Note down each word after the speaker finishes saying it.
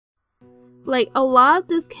like, a lot of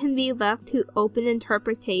this can be left to open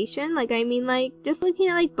interpretation. Like, I mean, like, just looking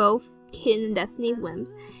at, like, both Kaden and Destiny's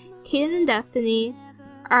whims. Kaden and Destiny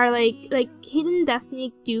are, like, Kaden and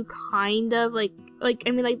Destiny do kind of, I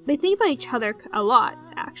mean, like, they think about each other a lot,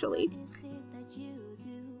 actually.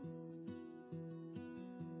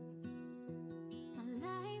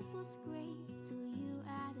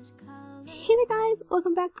 Hey there guys,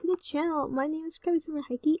 welcome back to the channel. My name is Crafty Links,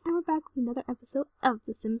 and we're back with another episode of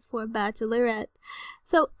The Sims 4 Bachelorette.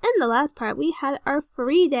 So in the last part, we had our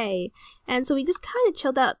free day, and so we just kind of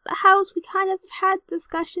chilled out at the house. We kind of had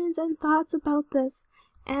discussions and thoughts about this,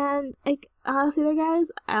 and like, honestly there guys,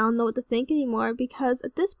 I don't know what to think anymore, because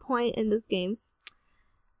at this point in this game,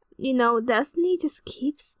 you know, Destiny just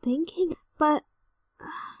keeps thinking. But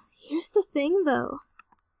here's the thing though.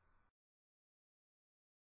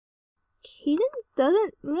 Kaden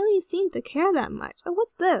doesn't really seem to care that much. Oh,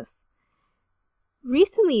 what's this?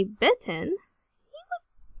 Recently bitten?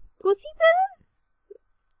 Was he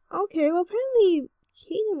bitten? Okay, well apparently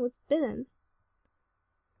Kaden was bitten.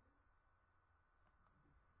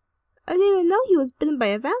 I didn't even know he was bitten by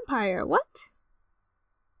a vampire. What?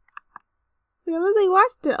 I literally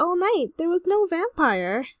watched it all night. There was no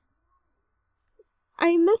vampire.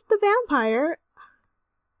 I missed the vampire.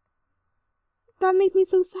 That makes me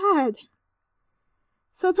so sad.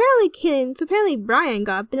 So apparently Brian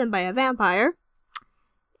got bitten by a vampire,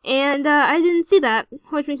 and I didn't see that,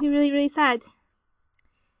 which makes me really, really sad.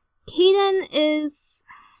 Kaden is...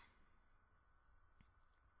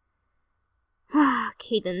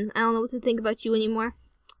 Kaden, I don't know what to think about you anymore.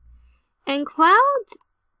 And Cloud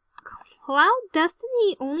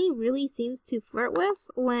Destiny only really seems to flirt with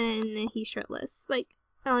when he's shirtless. Like,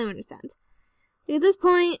 I don't even understand. Like, at this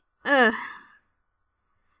point,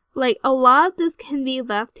 like, a lot of this can be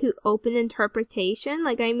left to open interpretation.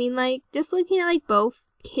 Like, I mean, like, just looking at, like, both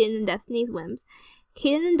Kaden and Destiny's whims.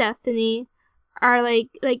 Kaden and Destiny are, like,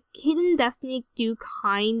 Kaden and Destiny do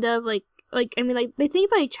kind of, I mean, like, they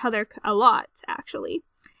think about each other a lot, actually.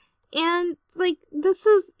 And, like, this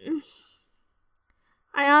is...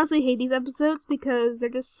 I honestly hate these episodes because they're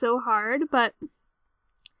just so hard, but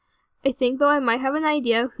I think, though, I might have an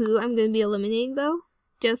idea of who I'm going to be eliminating, though.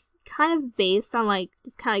 Just kind of based on, like,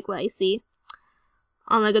 just kind of like what I see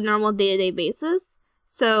on, like, a normal day-to-day basis.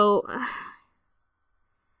 So,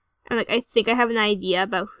 and, like, I think I have an idea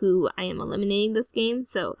about who I am eliminating this game.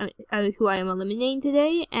 So, who I am eliminating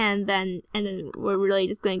today. And then we're really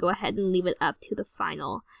just going to go ahead and leave it up to the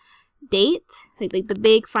final date. Like the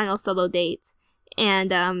big final solo date.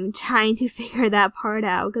 And, trying to figure that part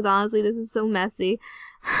out, because honestly, this is so messy.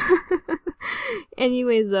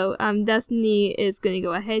 Anyways, though, Destiny is gonna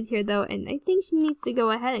go ahead here, though, and I think she needs to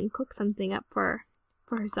go ahead and cook something up for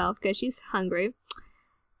herself, because she's hungry.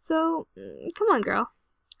 So, come on, girl.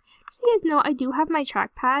 Just so you guys know, I do have my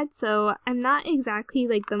trackpad, so I'm not exactly,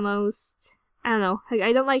 like, the most, I don't know, like,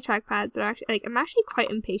 I don't like trackpads. They're actually, like, I'm actually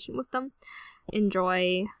quite impatient with them.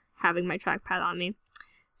 Enjoy having my trackpad on me.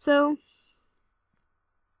 So...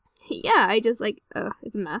 yeah, I just, like,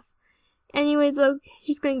 it's a mess. Anyways, look,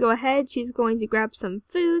 she's going to go ahead, she's going to grab some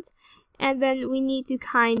food, and then we need to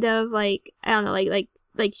kind of, like, I don't know, like,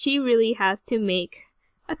 she really has to make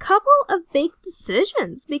a couple of big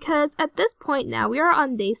decisions, because at this point now, we are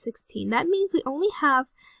on day 16. That means we only have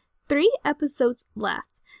 3 episodes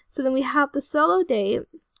left. So then we have the solo date,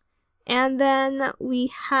 and then we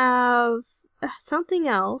have something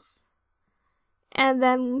else. And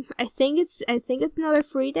then I think it's another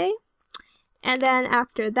free day. And then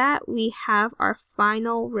after that, we have our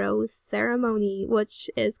final rose ceremony, which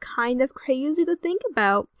is kind of crazy to think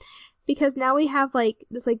about, because now we have, like,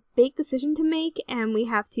 this, like, big decision to make, and we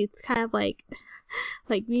have to kind of, like,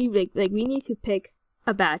 we need to pick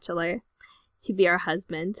a bachelor to be our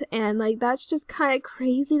husband. And, like, that's just kind of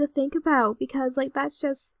crazy to think about, because, like, that's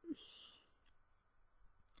just...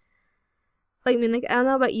 like, I mean, like, I don't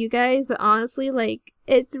know about you guys, but honestly, like,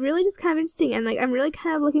 it's really just kind of interesting, and, like, I'm really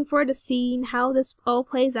kind of looking forward to seeing how this all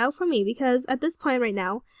plays out for me, because at this point right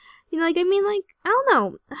now, you know, like, I mean, like, I don't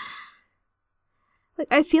know, like,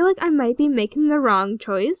 I feel like I might be making the wrong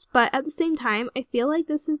choice, but at the same time, I feel like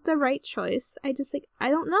this is the right choice. I just, like, I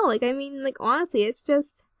don't know, like, I mean, like, honestly, it's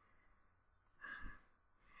just,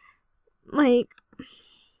 like,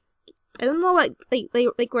 I don't know what, like,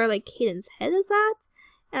 where, like, Kaden's head is at.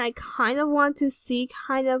 And I kind of want to see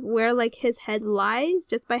kind of where, like, his head lies,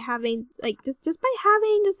 just by having, like, just by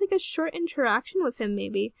having just, like, a short interaction with him,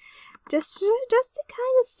 maybe. Just to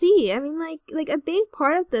kind of see. I mean, like, a big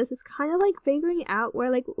part of this is kind of, like, figuring out where,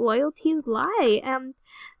 like, loyalties lie. And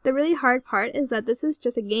the really hard part is that this is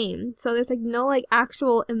just a game. So there's, like, no, like,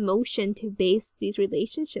 actual emotion to base these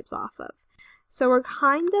relationships off of. So we're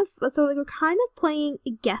kind of playing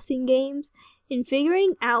guessing games and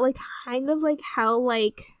figuring out like kind of like how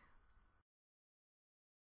like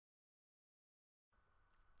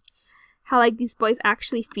these boys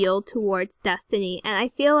actually feel towards Destiny. And I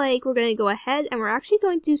feel like we're gonna go ahead and we're actually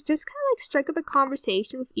going to just kind of like strike up a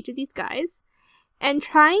conversation with each of these guys and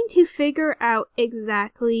trying to figure out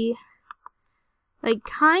exactly like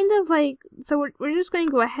kind of like, so we're just going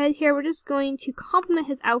to go ahead here. We're just going to compliment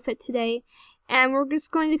his outfit today. And we're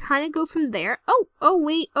just going to kind of go from there. Oh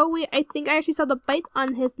wait, I think I actually saw the bites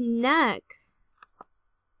on his neck.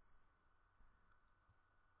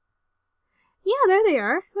 Yeah, there they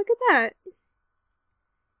are. Look at that.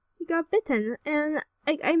 He got bitten, and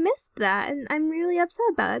like I missed that, and I'm really upset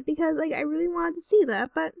about it because like I really wanted to see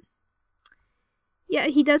that, but yeah,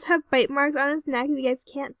 he does have bite marks on his neck. If you guys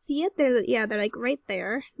can't see it, they're like right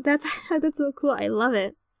there. That's so cool. I love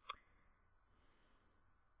it.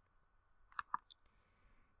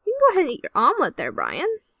 You can go ahead and eat your omelet there,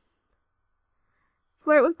 Brian.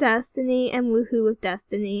 Flirt with Destiny and woohoo with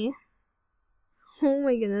Destiny. Oh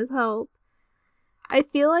my goodness, help. I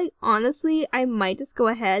feel like, honestly, I might just go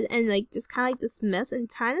ahead and, like, just kind of, like, dismiss and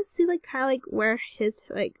try to see, like, kind of, like, where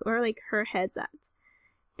her head's at.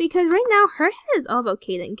 Because right now, her head is all about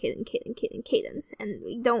Caden. And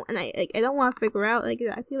I don't want to figure out, like,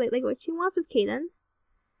 exactly, like, what she wants with Caden.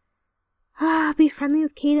 Be friendly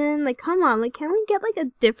with Caden. Like, come on, like, can we get, like,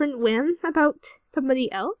 a different whim about somebody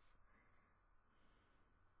else?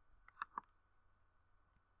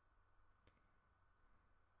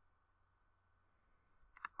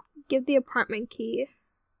 Give the apartment key.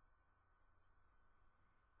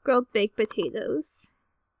 Grilled baked potatoes.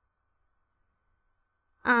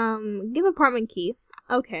 Give apartment key.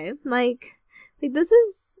 Okay, like this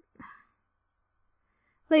is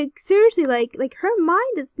like seriously, like her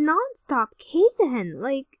mind is non-stop Caden,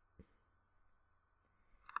 like,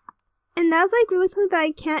 and that's like really something that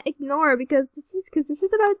I can't ignore because this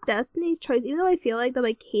is about Destiny's choice. Even though I feel like that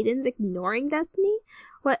like Caden's ignoring Destiny,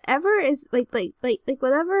 whatever is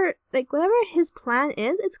whatever his plan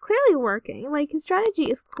is, it's clearly working. Like his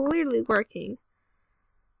strategy is clearly working.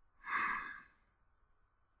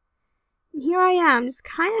 And here I am, just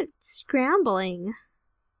kind of scrambling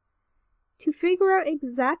to figure out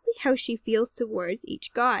exactly how she feels towards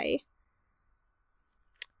each guy.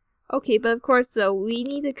 Okay, but of course, though, we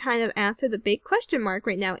need to kind of answer the big question mark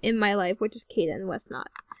right now in my life, which is Caden, what's not.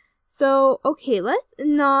 So, okay, let's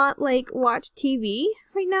not, like, watch TV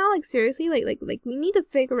right now, like, seriously, like, we need to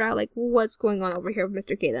figure out, like, what's going on over here with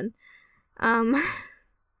Mr. Caden.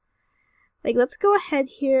 Like, let's go ahead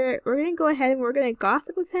here, we're gonna go ahead and we're gonna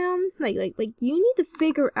gossip with him, like, you need to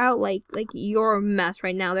figure out, like, your mess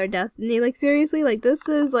right now there, Destiny, like, seriously, like, this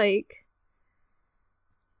is, like,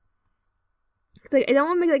 I don't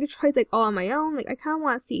want to make, like, a choice, like, all on my own, like, I kind of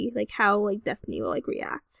want to see, like, how, like, Destiny will, like,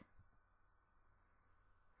 react.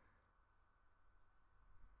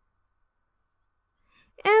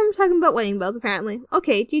 And we're talking about wedding bells, apparently.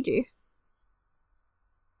 Okay, GG.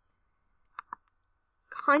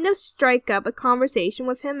 Kind of strike up a conversation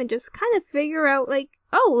with him and just kind of figure out, like,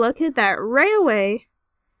 oh, look at that, right away.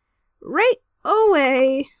 Right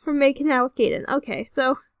away, we're making out with Caden. Okay,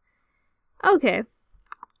 so, okay.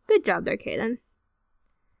 Good job there, Caden.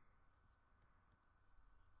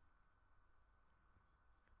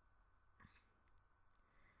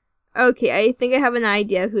 Okay, I think I have an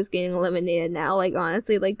idea who's getting eliminated now. Like,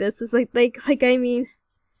 honestly, like, this is, I mean,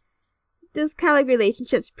 this kind of, like,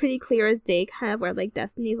 relationship's pretty clear as day, kind of where, like,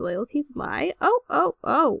 Destiny's loyalties lie.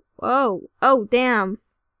 Oh, damn.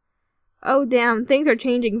 Oh, damn, things are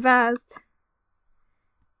changing fast.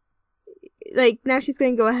 Like, now she's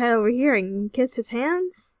gonna go ahead over here and kiss his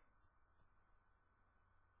hands.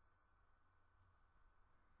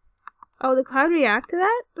 Oh, did Cloud react to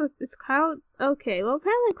that? It's Cloud? Okay, well,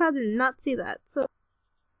 apparently Cloud did not see that, so...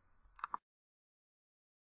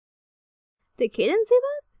 Did Caden see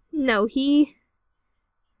that? No, he...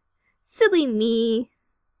 Silly me.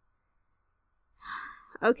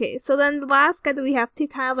 Okay, so then the last guy that we have to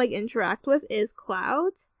kind of, like, interact with is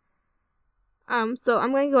Cloud. So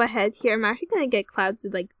I'm gonna go ahead here. I'm actually gonna get Cloud to,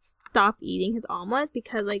 like, stop eating his omelet,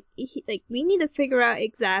 because, like, we need to figure out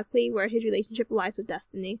exactly where his relationship lies with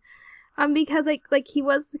Destiny. Because he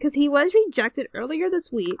was rejected earlier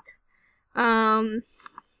this week. And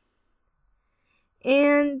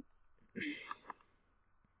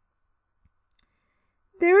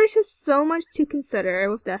there was just so much to consider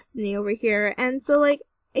with Destiny over here, and so, like,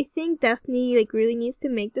 I think Destiny, like, really needs to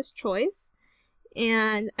make this choice.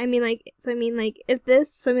 And if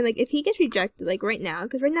he gets rejected, like, right now,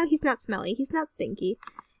 because right now he's not smelly, he's not stinky,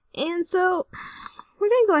 and so we're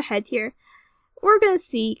gonna go ahead here. we're gonna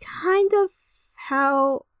see kind of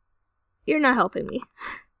how you're not helping me.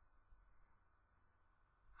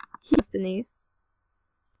 Destiny.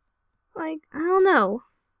 Like, I don't know.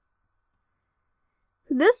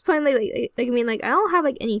 At this point, I mean, like, I don't have,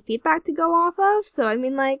 like, any feedback to go off of, so, I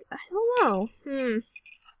mean, like, I don't know.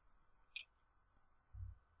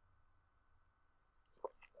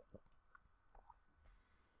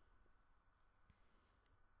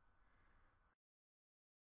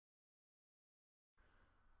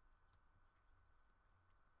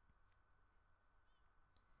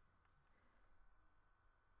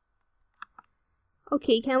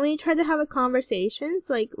 Okay, can we try to have a conversation?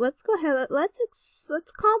 So, like, let's go ahead, let's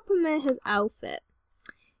compliment his outfit.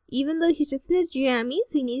 Even though he's just in his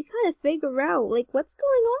jammies, we need to kind of figure out, like, what's going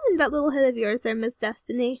on in that little head of yours there, Miss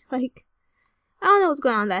Destiny. Like, I don't know what's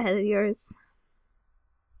going on in that head of yours.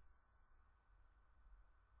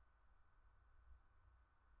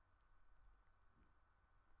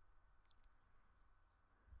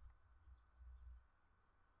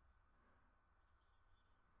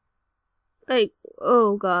 Like,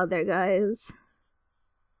 oh god there, guys.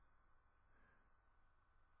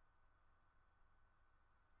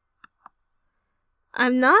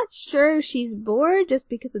 I'm not sure if she's bored just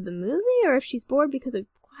because of the movie, or if she's bored because of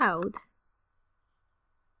Cloud.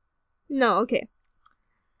 No, okay.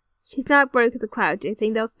 She's not bored because of Cloud. I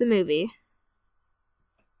think that was the movie.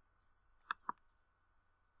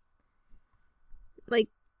 Like,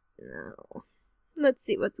 no. Let's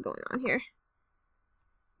see what's going on here.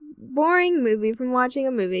 Boring movie from watching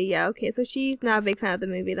a movie. Yeah, okay, so she's not a big fan of the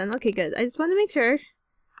movie then. Okay, good. I just wanted to make sure.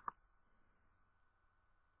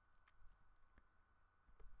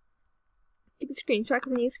 Take a screenshot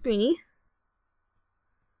because I need a screeny.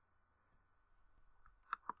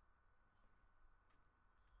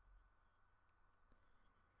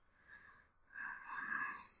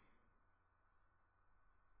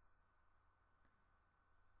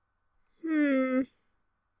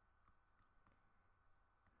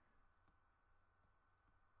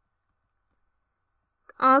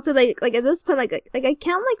 Also, like at this point, like I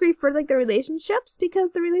can't like refer like the relationships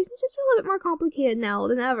because the relationships are a little bit more complicated now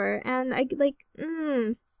than ever, and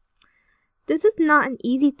this is not an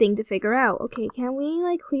easy thing to figure out. Okay, can we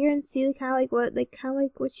like clear and see kind of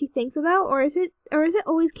like what she thinks about, or is it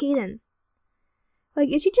always Caden? Like,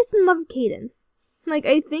 is she just in love with Caden? Like,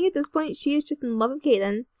 I think at this point she is just in love with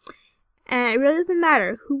Caden. And it really doesn't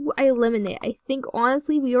matter who I eliminate. I think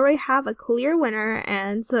honestly we already have a clear winner,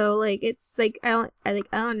 and so like it's like I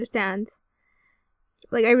don't understand.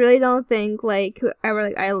 Like, I really don't think like whoever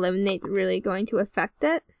like I eliminate is really going to affect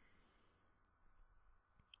it.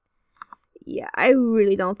 Yeah, I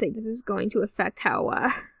really don't think this is going to affect how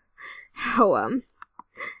like,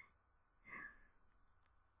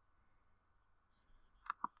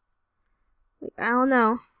 I don't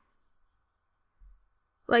know.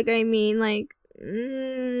 Like, I mean, like,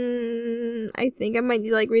 I think I might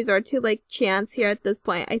need to, like, resort to, like, chance here at this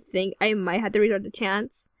point. I think I might have to resort to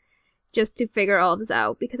chance just to figure all this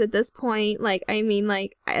out. Because at this point, like, I mean,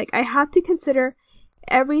 like, I have to consider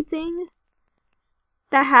everything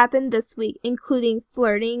that happened this week, including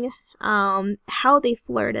flirting, how they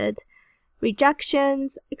flirted,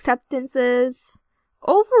 rejections, acceptances,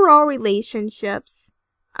 overall relationships.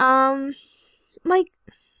 Like,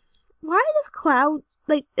 why does Cloud...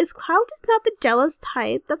 Like, is Cloud just not the jealous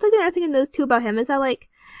type? That's like another thing I noticed too about him, is that, like,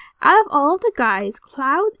 out of all of the guys,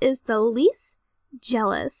 Cloud is the least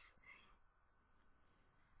jealous.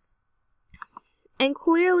 And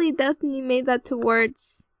clearly Destiny made that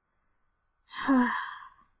towards...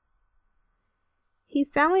 He's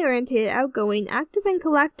family-oriented, outgoing, active, and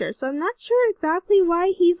collector, so I'm not sure exactly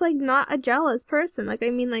why he's, like, not a jealous person. Like, I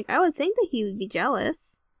mean, like, I would think that he would be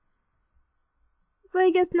jealous. But I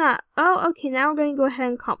guess not. Oh, okay, now we're going to go ahead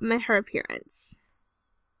and compliment her appearance.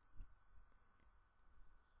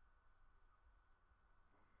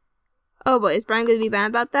 Oh boy, is Brian going to be bad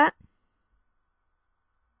about that?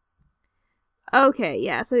 Okay,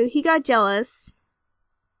 yeah, so he got jealous.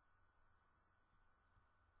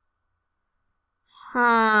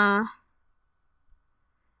 Huh.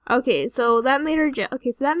 Okay, so that made her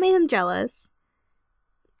so that made him jealous.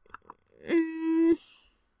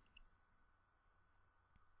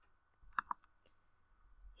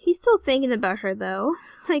 He's still thinking about her, though.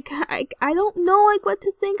 Like, I don't know, like, what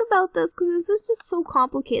to think about this, because this is just so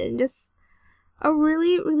complicated, and just a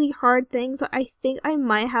really, really hard thing, so I think I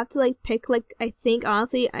might have to, like, pick, like, I think,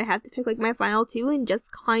 honestly, I have to pick, like, my final two, and just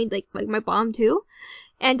kind, like my bottom two,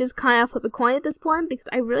 and just kind of flip a coin at this point, because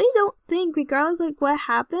I really don't think, regardless, like, what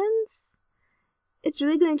happens, it's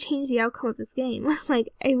really going to change the outcome of this game.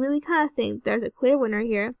 Like, I really kind of think there's a clear winner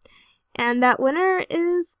here. And that winner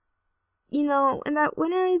is, and that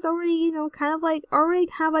winner is already, kind of like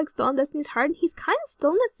stolen Destiny's heart, and he's kind of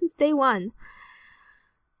stolen it since day one.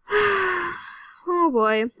 Oh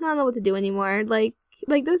boy, I don't know what to do anymore. Like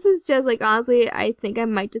this is just, like, honestly, I think I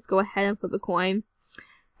might just go ahead and flip a coin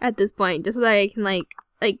at this point, just so that I can, like,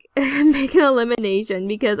 make an elimination,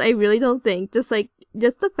 because I really don't think, just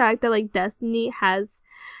the fact that, like, Destiny has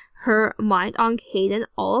her mind on Caden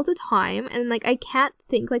all the time, and, like, I can't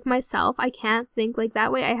think like myself, I can't think like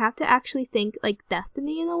that way, I have to actually think like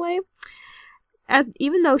Destiny in a way.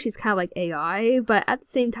 Even though she's kind of like AI, but at the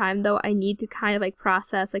same time, though, I need to kind of, like,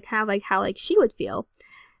 process, like, kind of like how, like, she would feel.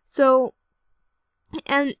 So,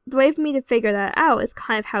 and the way for me to figure that out is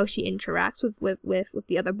kind of how she interacts with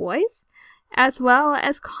the other boys, as well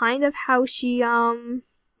as kind of how she,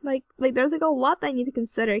 like, there's, like, a lot that I need to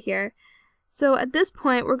consider here. So at this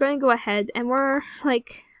point, we're going to go ahead and we're,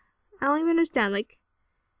 like, I don't even understand, like,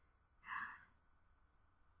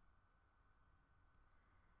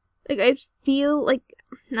 I feel like,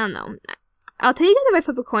 I don't know. I'll tell you guys if I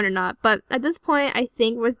flip a coin or not, but at this point, I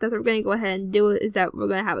think that's what we're going to go ahead and do, is that we're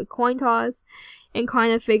going to have a coin toss and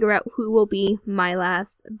kind of figure out who will be my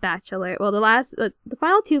last bachelor. Well, the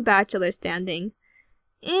final two bachelors standing.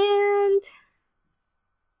 And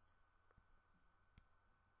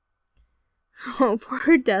oh,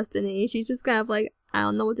 poor Destiny. She's just kind of like, I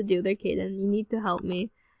don't know what to do there, Caden. You need to help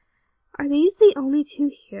me. Are these the only two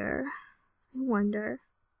here? I wonder.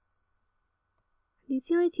 These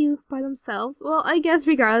the only two by themselves? Well, I guess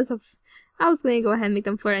regardless of, I was going to go ahead and make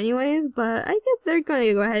them flirt anyways, but I guess they're going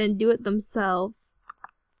to go ahead and do it themselves.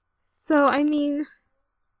 So, I mean,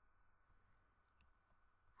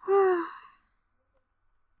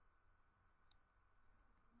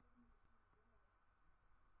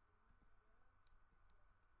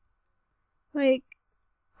 like,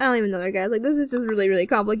 I don't even know there, guys. Like, this is just really, really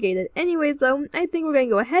complicated. Anyways, though, I think we're gonna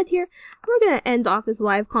go ahead here. We're gonna end off this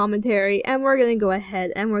live commentary, and we're gonna go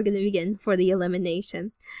ahead and we're gonna begin for the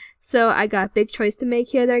elimination. So, I got a big choice to make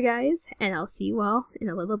here, there, guys, and I'll see you all in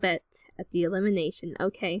a little bit at the elimination.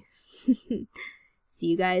 Okay. See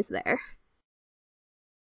you guys there.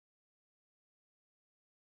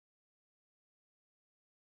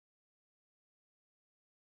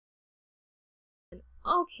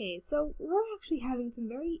 Okay, so we're actually having some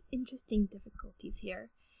very interesting difficulties here.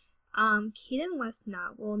 Caden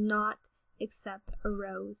Westnut will not accept a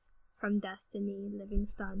rose from Destiny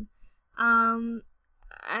Livingston. I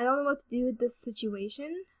don't know what to do with this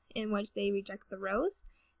situation in which they reject the rose,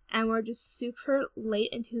 and we're just super late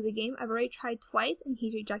into the game. I've already tried twice, and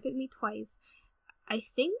he's rejected me twice. I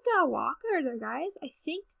think Walker there, guys.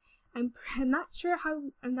 I'm not sure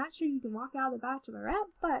you can walk out of the Bachelorette,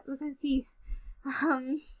 but we're gonna see.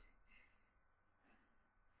 I'm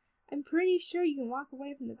pretty sure you can walk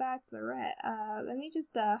away from the Bachelorette. Let me just,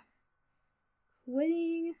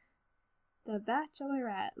 quitting the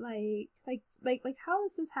Bachelorette. Like, how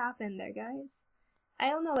does this happen there, guys? I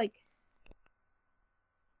don't know, like,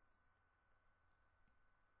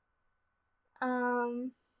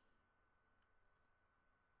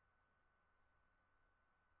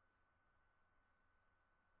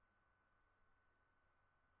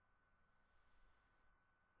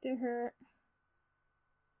 to her,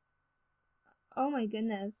 oh my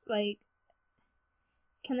goodness, like,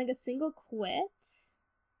 can, like, a single quit?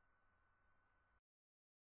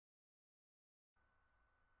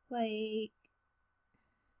 Like,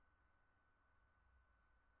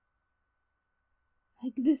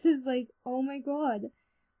 this is, like, oh my god.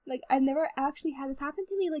 Like, I've never actually had this happen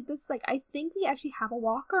to me like this. Like, I think we actually have a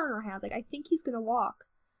walker on our hands. Like, I think he's gonna walk.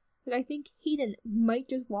 Like, I think Hayden might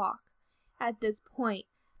just walk at this point.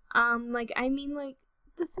 Like, I mean, like,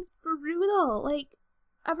 this is brutal. Like,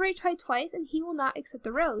 I've already tried twice, and he will not accept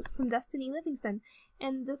a rose from Destiny Livingston.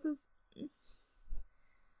 And this is...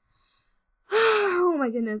 oh my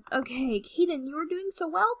goodness. Okay, Caden, you were doing so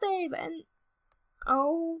well, babe. And...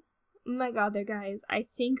 oh my god there, guys. I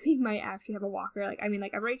think we might actually have a walker. Like, I mean,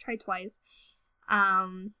 like, I've already tried twice. I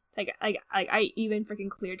even freaking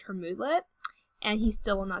cleared her moodlet, and he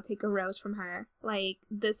still will not take a rose from her. Like,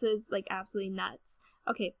 this is, like, absolutely nuts.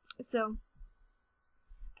 Okay, so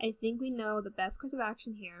I think we know the best course of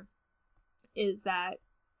action here is that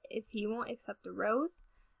if he won't accept the rose,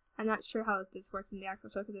 I'm not sure how this works in the actual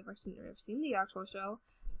show because I've never seen the actual show,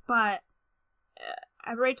 but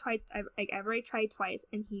I've already tried twice,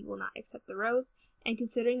 and he will not accept the rose. And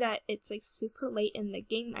considering that it's, like, super late in the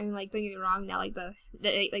game, I mean, like, don't get me wrong, now, like, the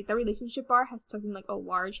relationship bar has taken, like, a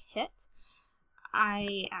large hit.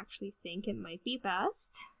 I actually think it might be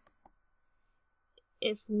best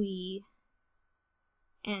if we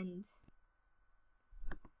end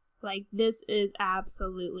Like, this is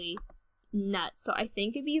absolutely nuts. So I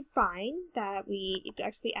think it'd be fine that we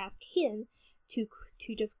actually ask Hayden to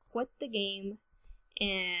just quit the game.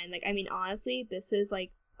 And like, I mean, honestly, this is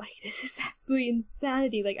like this is absolutely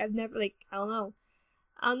insanity. Like, I've never, like, I don't know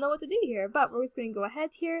what to do here. But we're just gonna go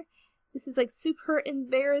ahead here. This is like super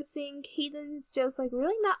embarrassing. Hayden's just like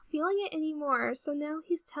really not feeling it anymore. So now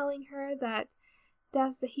he's telling her that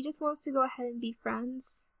he just wants to go ahead and be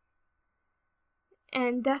friends.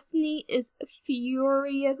 And Destiny is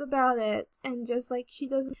furious about it, and just like she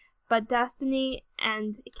doesn't. But Destiny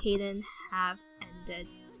and Hayden have ended,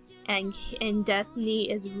 and Destiny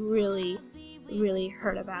is really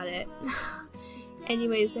hurt about it.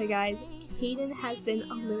 Anyways, guys, Hayden has been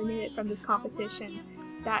eliminated from this competition.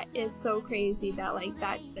 That is so crazy that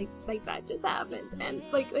that just happened, and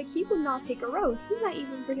like he would not take a rose. He's not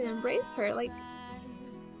even freaking embrace her. Like,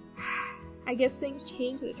 I guess things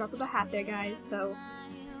change at the drop of a hat there, guys. So,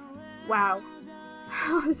 wow,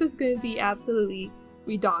 this is gonna be absolutely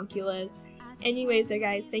redonkulous. Anyways,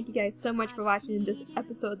 guys, thank you guys so much for watching this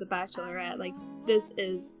episode of The Bachelorette. Like, this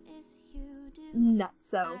is nuts.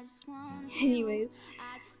 So, anyways,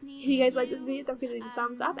 if you guys like this video, don't forget to leave a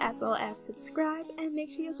thumbs up as well as subscribe, and make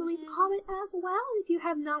sure you also leave a comment as well. If you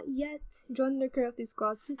have not yet joined the Crafty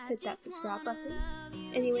Squad, please hit that subscribe button.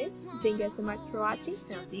 Anyways, thank you guys so much for watching,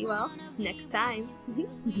 and I'll see you all next time.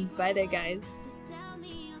 Bye there, guys.